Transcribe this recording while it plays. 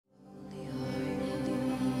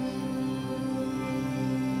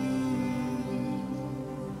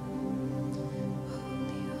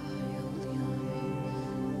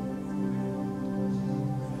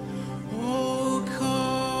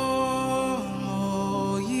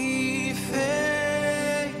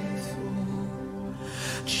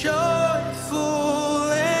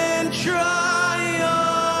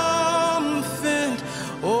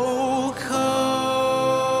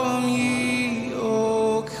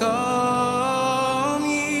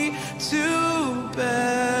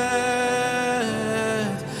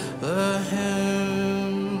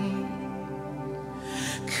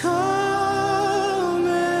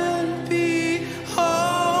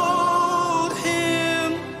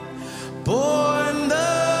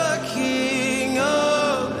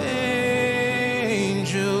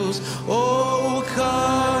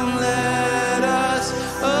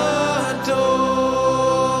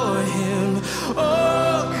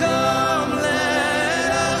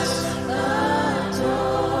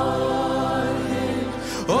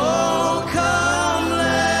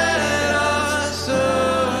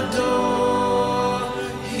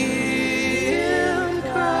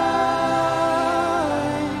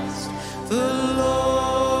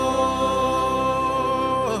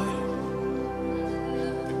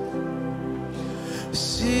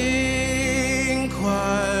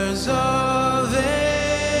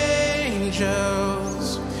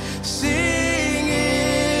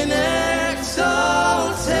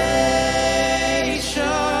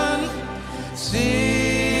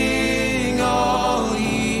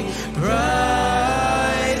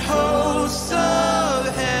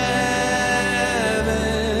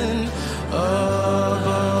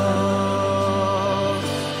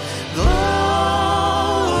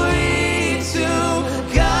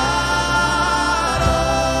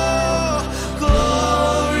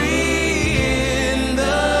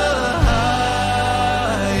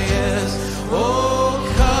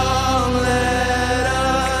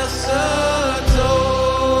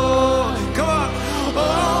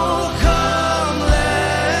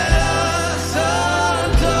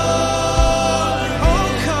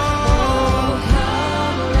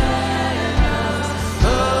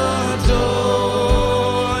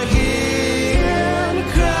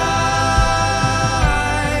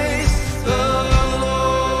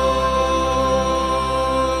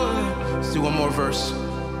more verse.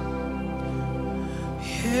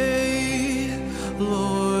 Hey,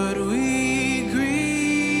 Lord, we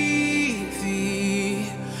greet thee,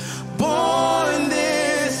 born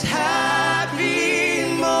this happy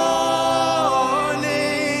morning,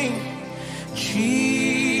 Jesus,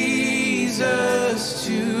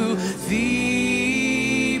 to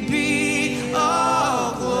thee be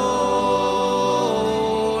all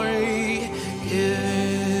glory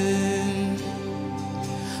given.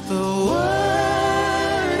 The word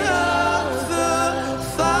of the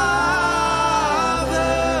Father,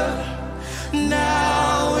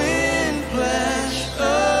 now in flesh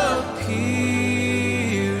appearing.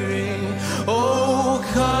 Oh,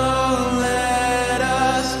 come, let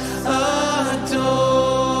us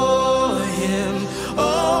adore him.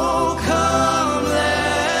 Oh, come,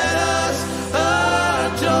 let us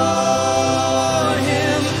adore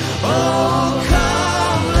him. Oh,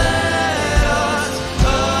 come, let us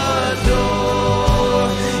adore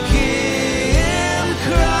him,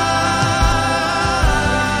 Christ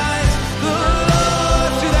the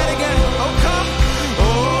Lord. Do that again. Oh, come,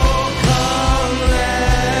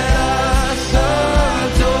 let us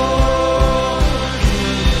adore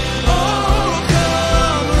him. Oh,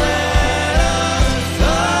 come, let us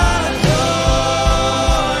adore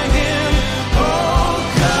him. Oh,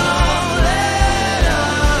 come, let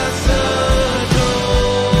us adore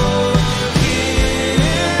him,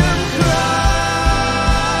 Christ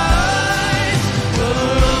the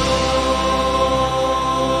Lord.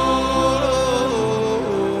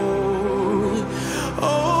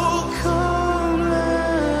 Oh, come,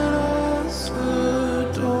 let us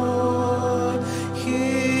adore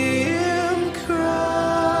him, Christ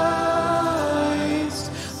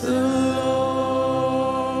the Lord.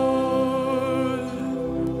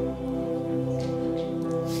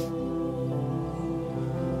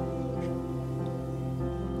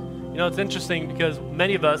 You know, it's interesting because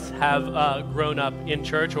many of us have grown up in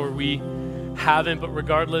church, or we haven't, but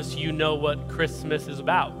regardless, you know what Christmas is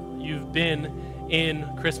about. You've been in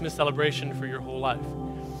Christmas celebration for your whole life.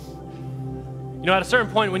 You know, at a certain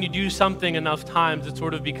point, when you do something enough times, it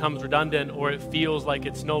sort of becomes redundant, or it feels like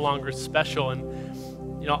it's no longer special. And,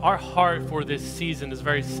 you know, our heart for this season is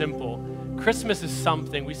very simple. Christmas is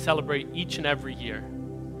something we celebrate each and every year.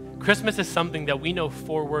 Christmas is something that we know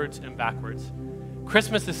forwards and backwards.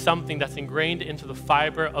 Christmas is something that's ingrained into the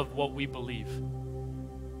fiber of what we believe.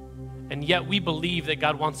 And yet we believe that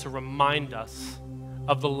God wants to remind us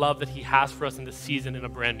of the love that he has for us in this season in a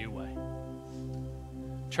brand new way.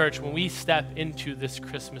 Church, when we step into this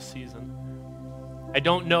Christmas season, I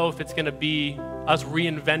don't know if it's going to be us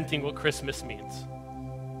reinventing what Christmas means.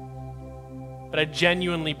 But I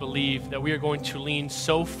genuinely believe that we are going to lean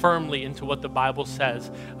so firmly into what the Bible says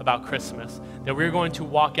about Christmas that we're going to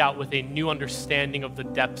walk out with a new understanding of the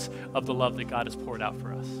depths of the love that God has poured out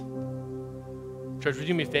for us. Church, would you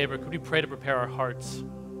do me a favor? Could we pray to prepare our hearts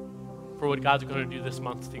for what God's going to do this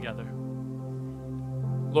month together?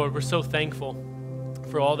 Lord, we're so thankful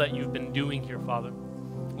for all that you've been doing here, Father.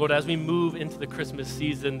 Lord, as we move into the Christmas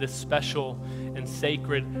season, this special and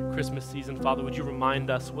sacred Christmas season, Father, would you remind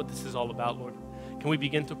us what this is all about, Lord? Can we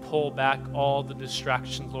begin to pull back all the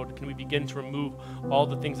distractions, Lord? Can we begin to remove all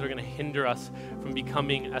the things that are going to hinder us from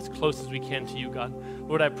becoming as close as we can to you, God?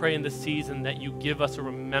 Lord, I pray in this season that you give us a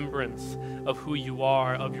remembrance of who you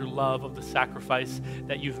are, of your love, of the sacrifice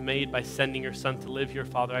that you've made by sending your Son to live here,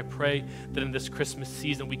 Father. I pray that in this Christmas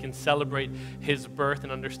season we can celebrate his birth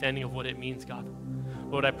and understanding of what it means, God.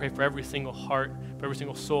 Lord, I pray for every single heart, for every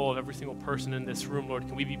single soul, of every single person in this room, Lord.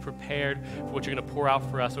 Can we be prepared for what you're going to pour out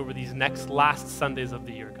for us over these last Sundays of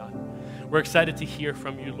the year, God? We're excited to hear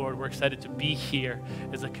from you, Lord. We're excited to be here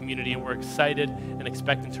as a community, and we're excited and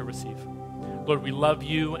expecting to receive. Lord, we love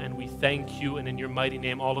you and we thank you, and in your mighty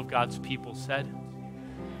name, all of God's people said,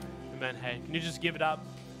 amen. Hey, can you just give it up?